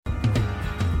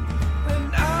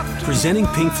presenting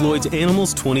Pink Floyd's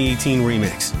Animals 2018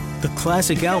 remix. The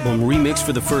classic album remixed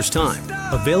for the first time.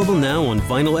 Available now on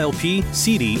vinyl LP,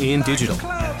 CD, and digital.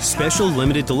 Special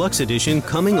limited deluxe edition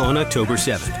coming on October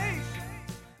 7th.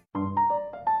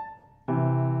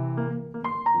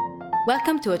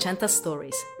 Welcome to Ochenta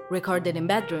Stories, recorded in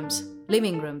bedrooms,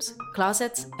 living rooms,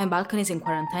 closets, and balconies in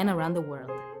quarantine around the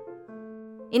world.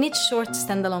 In each short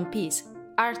standalone piece,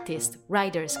 artists,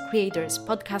 writers, creators,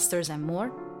 podcasters, and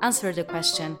more answer the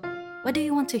question, what do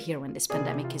you want to hear when this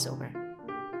pandemic is over?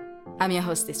 I'm your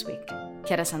host this week,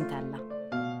 Chiara Santella.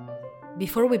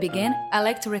 Before we begin, I'd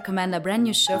like to recommend a brand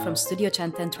new show from Studio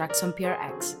Ochenta and Tracks on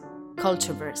PRX,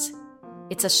 Cultureverse.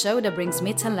 It's a show that brings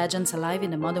myths and legends alive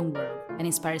in the modern world and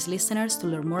inspires listeners to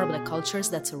learn more about the cultures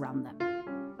that surround them.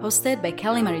 Hosted by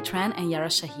Kelly Marie Tran and Yara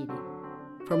Shahidi.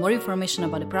 For more information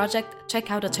about the project, check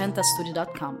out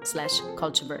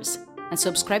ochentastudio.com/cultureverse and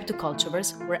subscribe to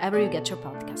Cultureverse wherever you get your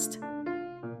podcast.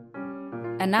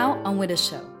 And now, on with the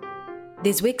show.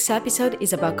 This week's episode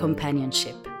is about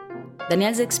companionship.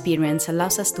 Danielle's experience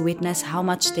allows us to witness how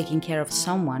much taking care of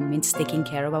someone means taking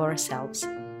care of ourselves.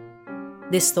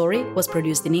 This story was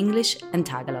produced in English and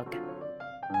Tagalog.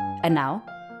 And now,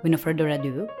 with no further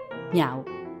ado, Meow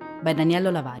by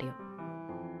Daniello Lavario.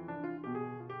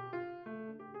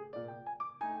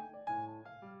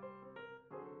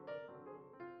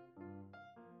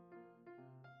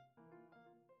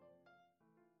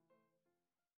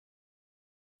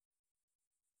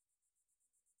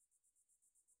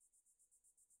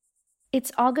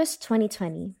 It's August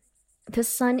 2020. The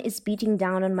sun is beating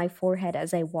down on my forehead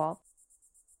as I walk.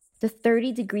 The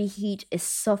 30-degree heat is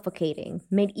suffocating,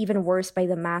 made even worse by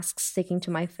the mask sticking to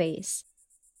my face.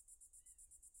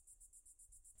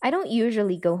 I don't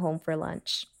usually go home for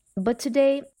lunch, but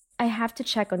today I have to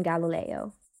check on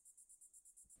Galileo.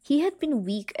 He had been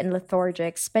weak and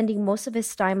lethargic, spending most of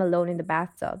his time alone in the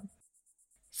bathtub.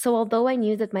 So although I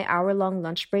knew that my hour-long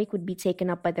lunch break would be taken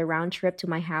up by the round trip to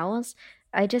my house,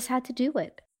 I just had to do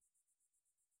it.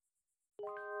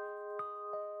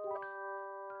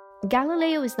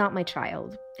 Galileo is not my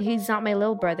child. He's not my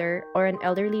little brother or an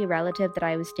elderly relative that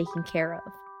I was taking care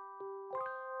of.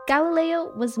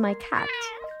 Galileo was my cat.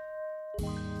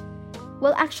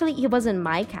 Well, actually, he wasn't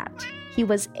my cat. He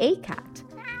was a cat,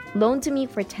 loaned to me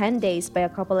for 10 days by a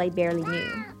couple I barely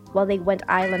knew, while they went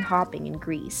island hopping in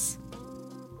Greece.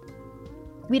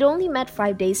 We'd only met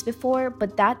 5 days before,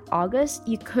 but that August,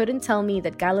 you couldn't tell me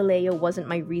that Galileo wasn't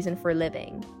my reason for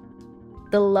living.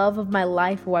 The love of my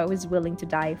life who I was willing to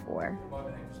die for.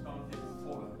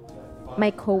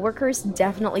 My coworkers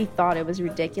definitely thought it was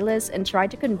ridiculous and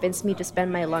tried to convince me to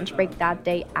spend my lunch break that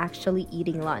day actually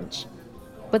eating lunch.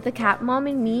 But the cat mom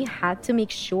in me had to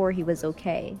make sure he was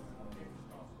okay.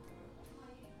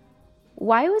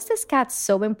 Why was this cat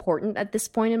so important at this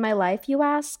point in my life, you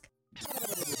ask?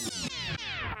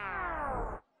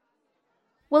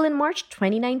 Well, in March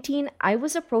 2019, I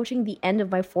was approaching the end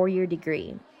of my 4-year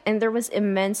degree, and there was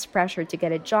immense pressure to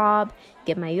get a job,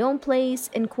 get my own place,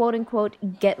 and quote-unquote,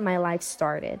 get my life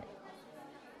started.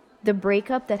 The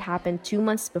breakup that happened 2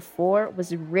 months before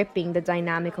was ripping the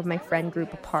dynamic of my friend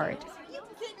group apart.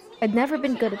 I'd never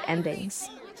been good at endings.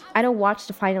 I don't watch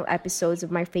the final episodes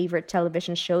of my favorite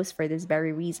television shows for this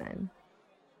very reason.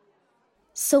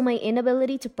 So my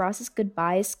inability to process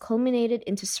goodbyes culminated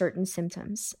into certain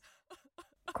symptoms.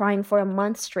 Crying for a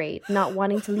month straight, not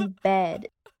wanting to leave bed,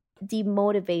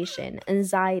 demotivation,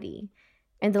 anxiety,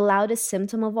 and the loudest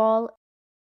symptom of all,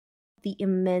 the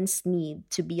immense need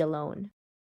to be alone.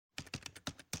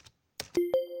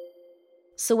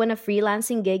 So when a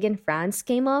freelancing gig in France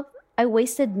came up, I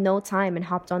wasted no time and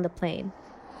hopped on the plane.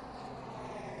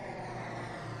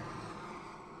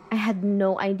 I had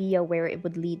no idea where it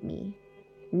would lead me.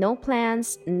 No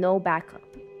plans, no backup.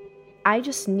 I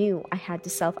just knew I had to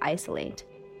self-isolate,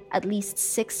 at least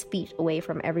 6 feet away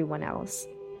from everyone else.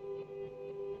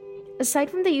 Aside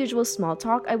from the usual small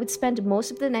talk, I would spend most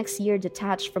of the next year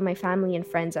detached from my family and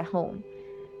friends at home.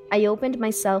 I opened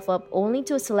myself up only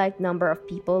to a select number of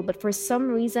people, but for some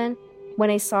reason, when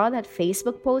I saw that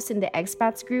Facebook post in the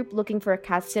expats group looking for a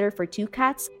cat sitter for 2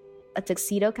 cats, a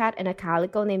tuxedo cat and a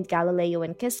calico named Galileo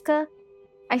and Kiska,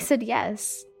 I said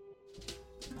yes.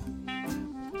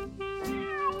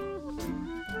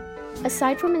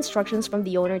 Aside from instructions from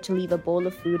the owner to leave a bowl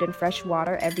of food and fresh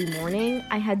water every morning,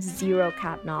 I had zero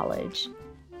cat knowledge.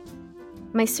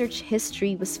 My search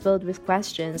history was filled with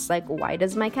questions like, why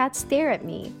does my cat stare at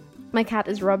me? My cat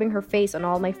is rubbing her face on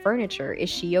all my furniture.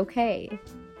 Is she okay?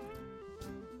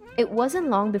 It wasn't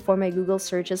long before my Google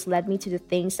searches led me to the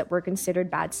things that were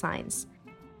considered bad signs.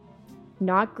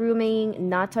 Not grooming,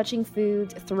 not touching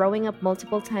food, throwing up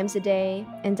multiple times a day,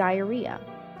 and diarrhea.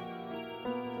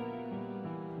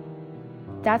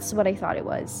 That's what I thought it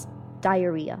was.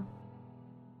 Diarrhea.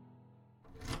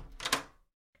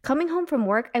 Coming home from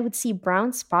work, I would see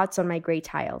brown spots on my gray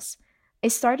tiles. I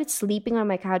started sleeping on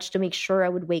my couch to make sure I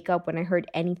would wake up when I heard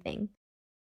anything.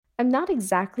 I'm not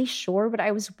exactly sure what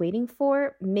I was waiting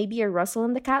for, maybe a rustle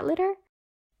in the cat litter?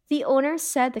 The owner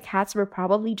said the cats were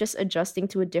probably just adjusting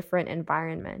to a different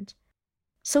environment.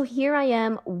 So here I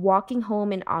am, walking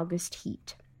home in August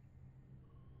heat.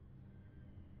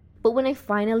 But when I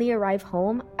finally arrive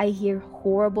home, I hear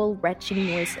horrible retching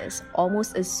noises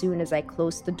almost as soon as I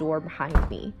close the door behind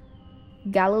me.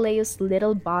 Galileo's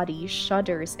little body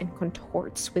shudders and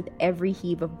contorts with every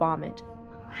heave of vomit.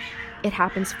 It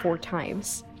happens 4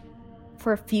 times.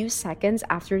 For a few seconds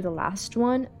after the last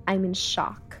one, I'm in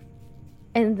shock.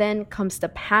 And then comes the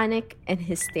panic and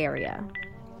hysteria.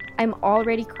 I'm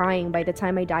already crying by the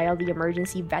time I dial the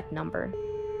emergency vet number.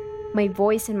 My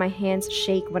voice and my hands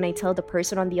shake when I tell the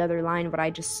person on the other line what I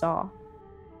just saw.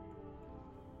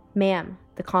 "Ma'am,"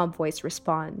 the calm voice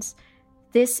responds,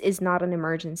 "this is not an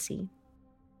emergency."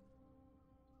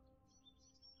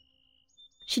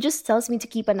 She just tells me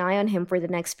to keep an eye on him for the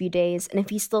next few days, and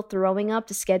if he's still throwing up,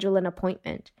 to schedule an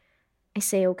appointment. I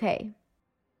say okay.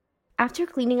 After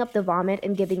cleaning up the vomit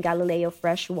and giving Galileo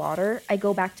fresh water, I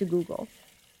go back to Google.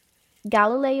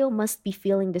 Galileo must be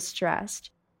feeling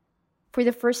distressed. For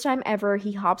the first time ever,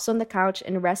 he hops on the couch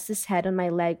and rests his head on my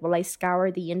leg while I scour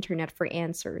the internet for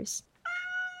answers.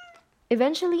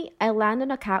 Eventually, I land on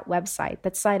a cat website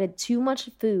that cited too much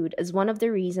food as one of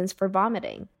the reasons for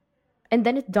vomiting. And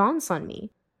then it dawns on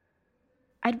me.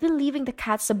 I'd been leaving the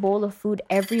cats a bowl of food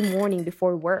every morning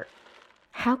before work.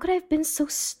 How could I have been so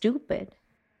stupid?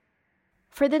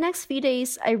 For the next few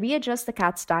days, I readjust the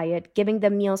cat's diet, giving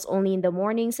them meals only in the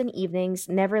mornings and evenings,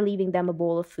 never leaving them a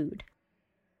bowl of food.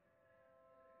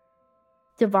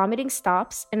 The vomiting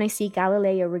stops, and I see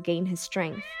Galileo regain his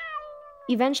strength.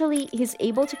 Eventually, he's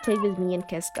able to play with me and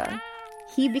Kiska.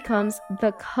 He becomes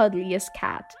the cuddliest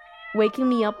cat, waking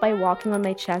me up by walking on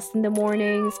my chest in the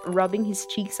mornings, rubbing his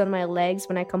cheeks on my legs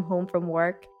when I come home from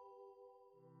work.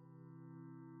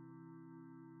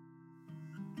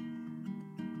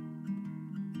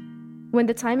 When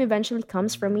the time eventually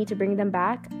comes for me to bring them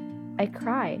back, I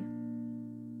cry.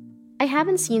 I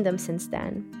haven't seen them since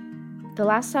then. The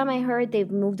last time I heard,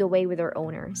 they've moved away with their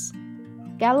owners.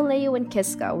 Galileo and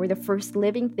Kiska were the first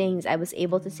living things I was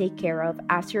able to take care of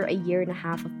after a year and a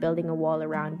half of building a wall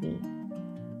around me.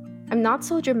 I'm not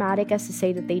so dramatic as to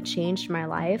say that they changed my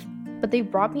life, but they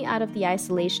brought me out of the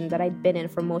isolation that I'd been in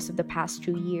for most of the past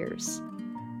 2 years.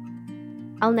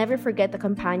 I'll never forget the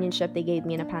companionship they gave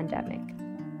me in a pandemic.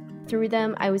 Through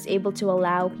them, I was able to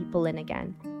allow people in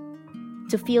again.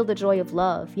 To feel the joy of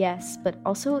love, yes, but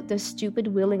also the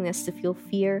stupid willingness to feel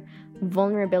fear,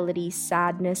 vulnerability,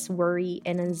 sadness, worry,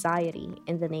 and anxiety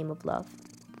in the name of love.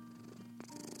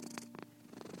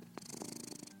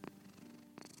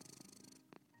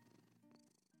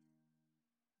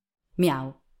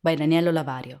 Meow by Danielo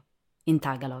Lavario in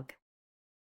Tagalog.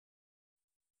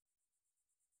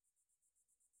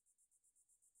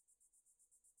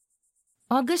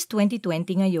 August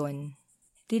 2020 ngayon.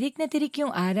 Tirik na tirik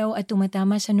yung araw at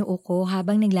tumatama sa noo ko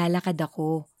habang naglalakad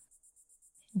ako.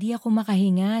 Di ako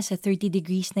makahinga sa 30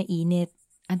 degrees na init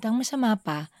at ang masama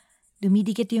pa,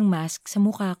 dumidikit yung mask sa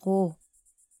mukha ko.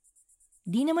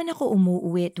 Di naman ako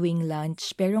umuuwi tuwing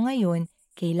lunch pero ngayon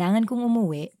kailangan kong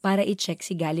umuwi para i-check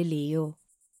si Galileo.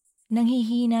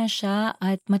 Nanghihina siya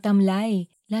at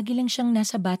matamlay, lagi lang siyang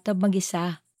nasa bathtub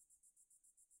mag-isa.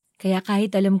 Kaya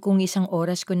kahit alam kong 1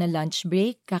 oras ko na lunch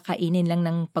break, kakainin lang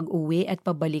ng pag-uwi at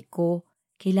pabalik ko,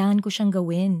 kailangan ko siyang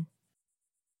gawin.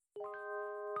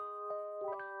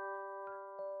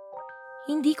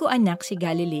 Hindi ko anak si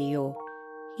Galileo.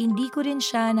 Hindi ko rin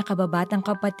siya nakababatang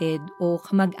kapatid o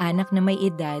kamag-anak na may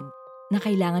edad na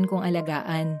kailangan kong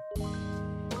alagaan.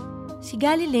 Si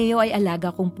Galileo ay alaga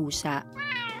kong pusa.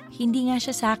 Hindi nga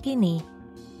siya sa akin eh.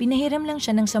 Pinahiram lang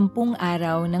siya ng 10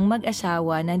 araw ng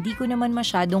mag-asawa na di ko naman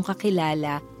masyadong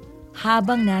kakilala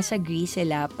habang nasa Greece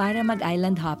sila para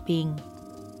mag-island hopping.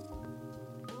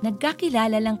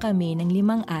 Nagkakilala lang kami ng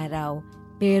 5 araw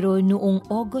pero noong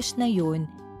August na yun,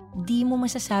 di mo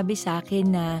masasabi sa akin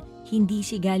na hindi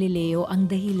si Galileo ang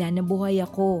dahilan na buhay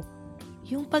ako.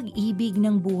 Yung pag-ibig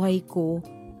ng buhay ko,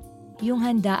 yung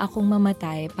handa akong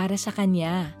mamatay para sa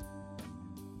kanya.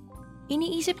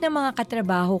 Iniisip ng mga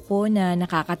katrabaho ko na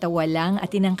nakakatawa lang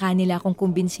at tinangka nila akong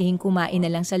kumbinsihin kumain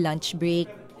na lang sa lunch break.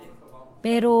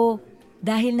 Pero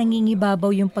dahil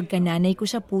nangingibabaw yung pagkananay ko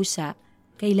sa pusa,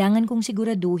 kailangan kong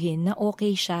siguraduhin na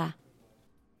okay siya.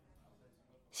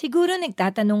 Siguro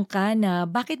nagtatanong ka na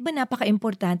bakit ba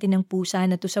napaka-importante ng pusa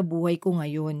na to sa buhay ko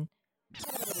ngayon?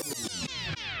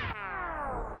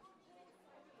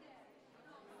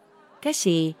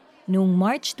 Kasi, noong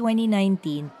March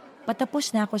 2019,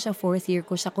 patapos na ako sa 4th year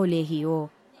ko sa kolehiyo.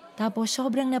 Tapos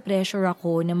sobrang na-pressure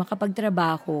ako na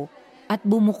makapagtrabaho at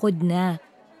bumukod na.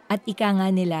 At ika nga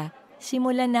nila,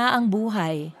 simula na ang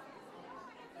buhay.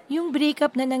 Yung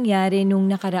breakup na nangyari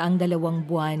nung nakaraang 2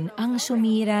 buwan ang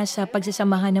sumira sa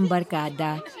pagsasamahan ng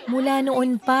barkada. Mula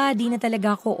noon pa, di na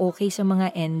talaga ako okay sa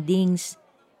mga endings.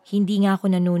 Hindi nga ako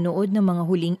nanonood ng mga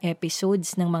huling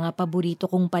episodes ng mga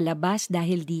paborito kong palabas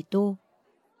dahil dito.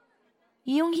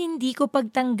 Yung hindi ko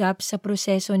pagtanggap sa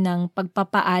proseso ng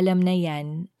pagpapaalam na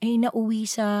yan ay nauwi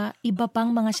sa iba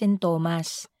pang mga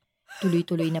sintomas.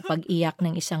 Tuloy-tuloy na pag-iyak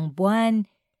ng 1 buwan,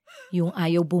 yung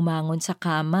ayaw bumangon sa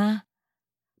kama,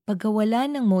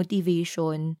 pagkawalan ng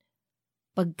motivation,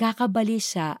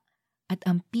 pagkakabalisa at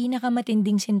ang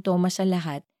pinakamatinding sintomas sa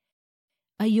lahat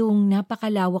ay yung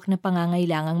napakalawak na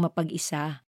pangangailangang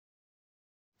mapag-isa.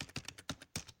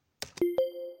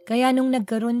 Kaya nung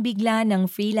nagkaroon bigla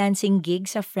ng freelancing gig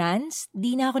sa France,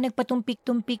 di na ako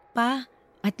nagpatumpik-tumpik pa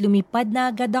at lumipad na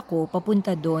agad ako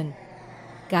papunta doon.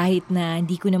 Kahit na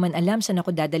hindi ko naman alam saan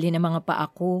ako dadalhin ng mga paa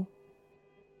ko.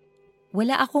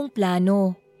 Wala akong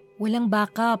plano, walang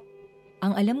backup.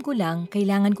 Ang alam ko lang,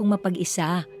 kailangan kong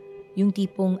mapag-isa. Yung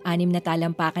tipong 6 na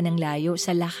talampakan ng layo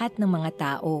sa lahat ng mga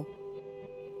tao.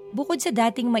 Bukod sa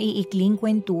dating maiikling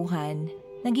kwentuhan,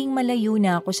 naging malayo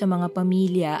na ako sa mga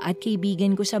pamilya at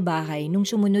kaibigan ko sa bahay nung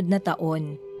sumunod na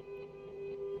taon.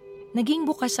 Naging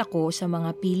bukas ako sa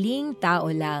mga piling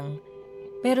tao lang.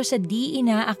 Pero sa di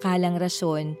inaakalang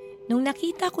rason, nung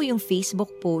nakita ko yung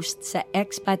Facebook post sa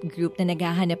expat group na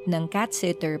naghahanap ng cat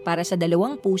sitter para sa 2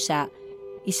 pusa,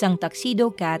 isang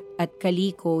tuxedo cat at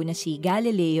kaliko na si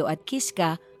Galileo at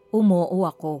Kiska, umoo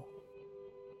ako.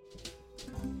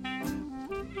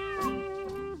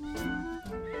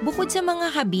 Bukod sa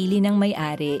mga habili ng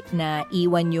may-ari na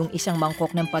iwan yung isang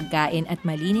mangkok ng pagkain at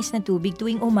malinis na tubig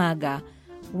tuwing umaga,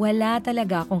 wala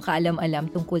talaga akong kaalam-alam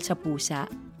tungkol sa pusa.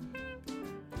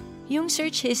 Yung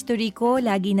search history ko,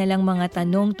 lagi na lang mga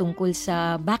tanong tungkol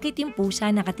sa bakit yung pusa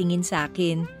nakatingin sa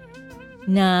akin.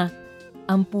 Na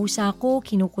ang pusa ko,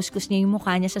 kinukuskus niya yung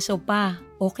mukha niya sa sopa.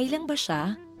 Okay lang ba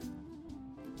siya?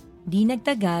 Di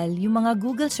nagtagal, yung mga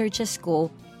Google searches ko,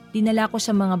 dinala ko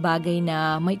sa mga bagay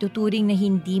na may tuturing na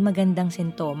hindi magandang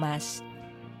sintomas.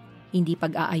 Hindi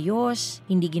pag-aayos,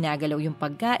 hindi ginagalaw yung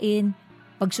pagkain,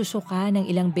 pagsusuka ng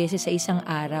ilang beses sa isang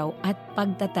araw at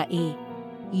pagtatae.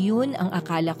 Yun ang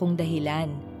akala kong dahilan,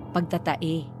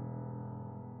 pagtatae.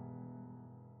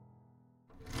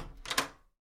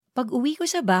 Pag uwi ko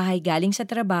sa bahay galing sa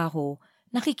trabaho,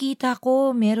 nakikita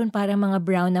ko meron parang mga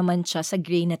brown na mancha sa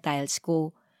gray na tiles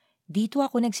ko. Dito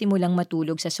ako nagsimulang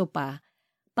matulog sa sopa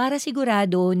para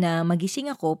sigurado na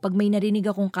magising ako pag may narinig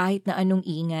akong kahit na anong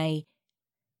ingay.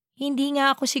 Hindi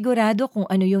nga ako sigurado kung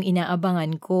ano yung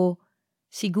inaabangan ko.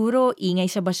 Siguro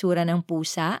ingay sa basura ng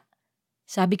pusa?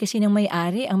 Sabi kasi ng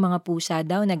may-ari ang mga pusa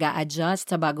daw nag-a-adjust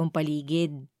sa bagong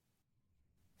paligid.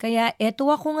 Kaya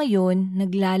eto ako ngayon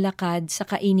naglalakad sa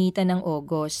kainitan ng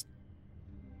August.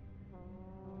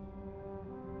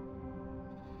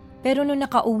 Pero nung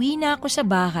nakauwi na ako sa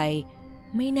bahay,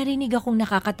 may narinig akong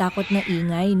nakakatakot na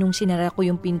ingay nung sinara ko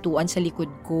yung pintuan sa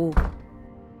likod ko.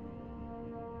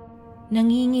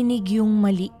 Nanginginig yung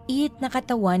maliit na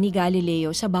katawan ni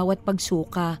Galileo sa bawat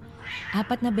pagsuka.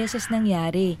 4 na beses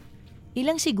nangyari.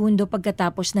 Ilang segundo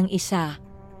pagkatapos ng isa,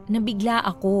 nabigla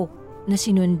ako na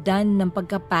sinundan ng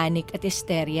pagkapanik at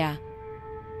hysteria.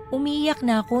 Umiiyak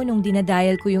na ako nung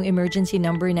dinadial ko yung emergency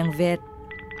number ng vet.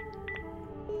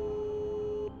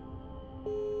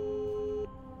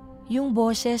 Yung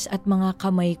boses at mga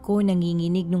kamay ko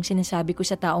nanginginig nung sinasabi ko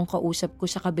sa taong kausap ko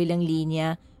sa kabilang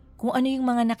linya kung ano yung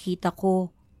mga nakita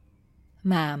ko.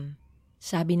 Ma'am,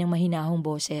 sabi ng mahinahong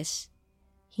boses,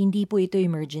 hindi po ito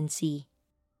emergency.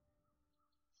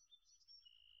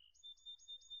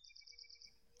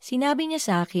 Sinabi niya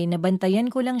sa akin na bantayan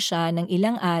ko lang siya ng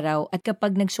ilang araw at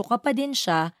kapag nagsuka pa din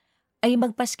siya, ay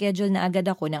magpa-schedule na agad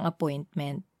ako ng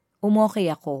appointment. Umokay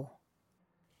ako.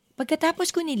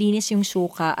 Pagkatapos ko nilinis yung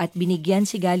suka at binigyan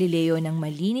si Galileo ng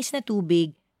malinis na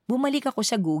tubig, bumalik ako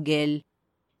sa Google.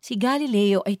 Si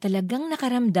Galileo ay talagang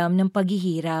nakaramdam ng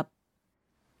paghihirap.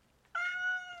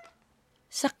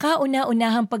 Sa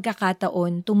kauna-unahang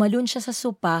pagkakataon, tumalon siya sa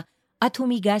sopa at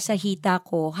humiga sa hita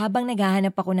ko habang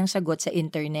naghahanap ako ng sagot sa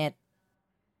internet.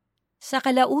 Sa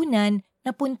kalaunan,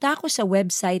 napunta ko sa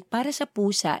website para sa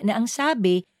pusa na ang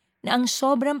sabi na ang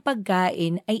sobrang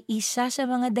pagkain ay isa sa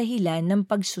mga dahilan ng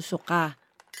pagsusuka.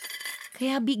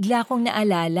 Kaya bigla kong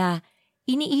naalala,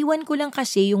 iniiwan ko lang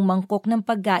kasi yung mangkok ng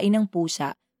pagkain ng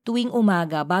pusa tuwing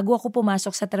umaga bago ako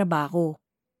pumasok sa trabaho.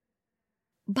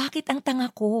 Bakit ang tanga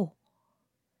ko?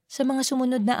 Sa mga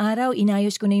sumunod na araw,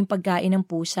 inayos ko na yung pagkain ng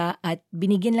pusa at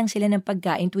binigyan lang sila ng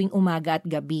pagkain tuwing umaga at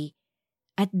gabi.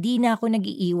 At di na ako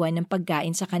nag-iiwan ng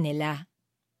pagkain sa kanila.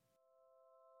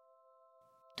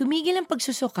 Tumigil ang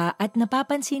pagsusuka at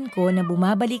napapansin ko na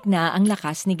bumabalik na ang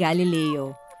lakas ni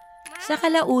Galileo. Sa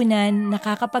kalaunan,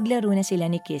 nakakapaglaro na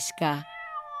sila ni Kiska.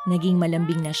 Naging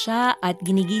malambing na siya at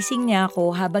ginigising niya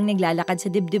ako habang naglalakad sa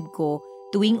dibdib ko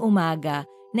tuwing umaga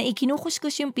na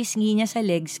ikinukuskus yung pisngi niya sa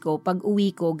legs ko pag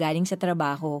uwi ko galing sa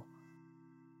trabaho.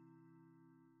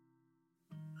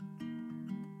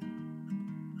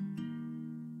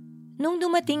 Nung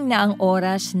dumating na ang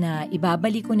oras na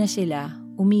ibabalik ko na sila,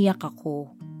 umiyak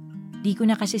ako. Di ko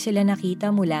na kasi sila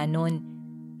nakita mula nun.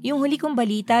 Yung huli kong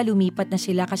balita, lumipat na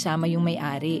sila kasama yung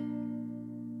may-ari.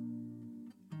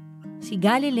 Si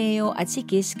Galileo at si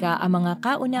Kiska ang mga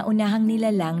kauna-unahang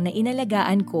nilalang na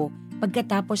inalagaan ko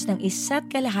pagkatapos ng 1.5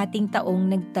 taong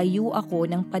nagtayo ako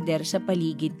ng pader sa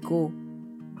paligid ko.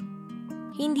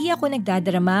 Hindi ako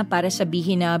nagdadrama para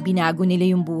sabihin na binago nila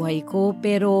yung buhay ko,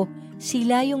 pero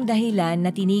sila yung dahilan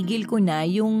na tinigil ko na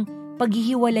yung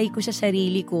paghihiwalay ko sa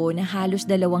sarili ko na halos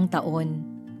 2 taon.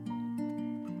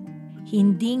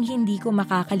 Hinding-hindi ko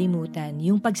makakalimutan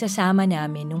yung pagsasama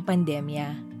namin nung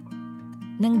pandemya.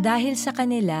 Nang dahil sa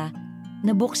kanila,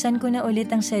 nabuksan ko na ulit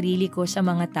ang sarili ko sa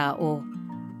mga tao.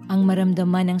 Ang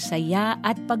maramdaman ng saya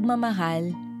at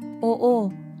pagmamahal,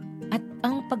 oo, at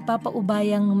ang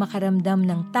pagpapaubayang makaramdam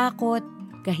ng takot,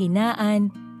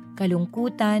 kahinaan,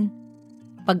 kalungkutan,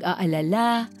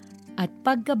 pag-aalala, at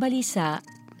pagkabalisa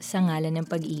sa ngalan ng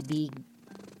pag-ibig.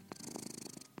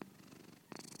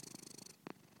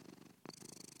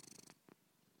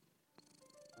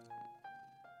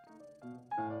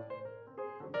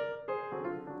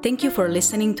 Thank you for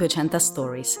listening to Ochenta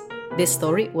Stories. This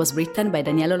story was written by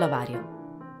Daniel Olavario.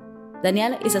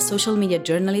 Daniel is a social media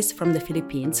journalist from the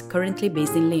Philippines, currently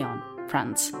based in Lyon,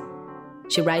 France.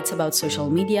 She writes about social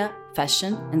media,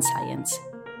 fashion, and science.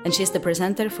 And she is the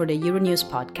presenter for the Euronews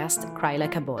podcast, Cry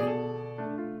Like a Boy.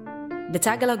 The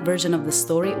Tagalog version of the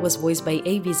story was voiced by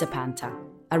A.V. Zapanta,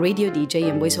 a radio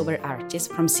DJ and voiceover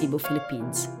artist from Cebu,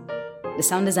 Philippines. The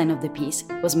sound design of the piece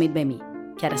was made by me,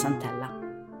 Chiara Santella.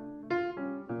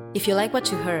 If you like what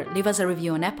you heard, leave us a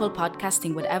review on Apple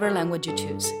Podcasting, whatever language you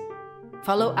choose.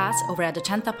 Follow us over at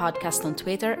Ochenta Podcast on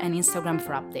Twitter and Instagram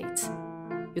for updates.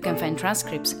 You can find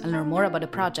transcripts and learn more about the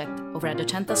project over at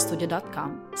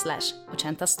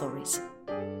ochentastudio.com/ochentastories.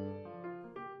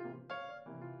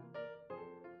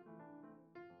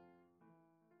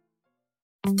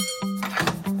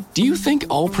 Do you think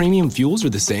all premium fuels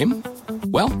are the same?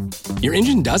 Well, your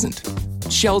engine doesn't.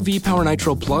 Shell V-Power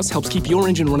Nitro Plus helps keep your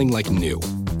engine running like new,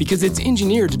 because it's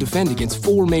engineered to defend against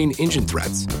 4 main engine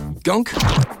threats: gunk,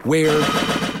 wear,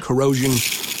 corrosion,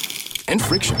 and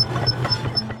friction.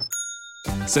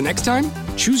 So next time,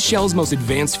 choose Shell's most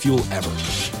advanced fuel ever.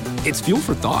 It's fuel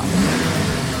for thought.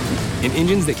 In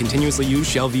engines that continuously use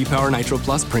Shell V-Power Nitro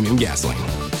Plus premium gasoline.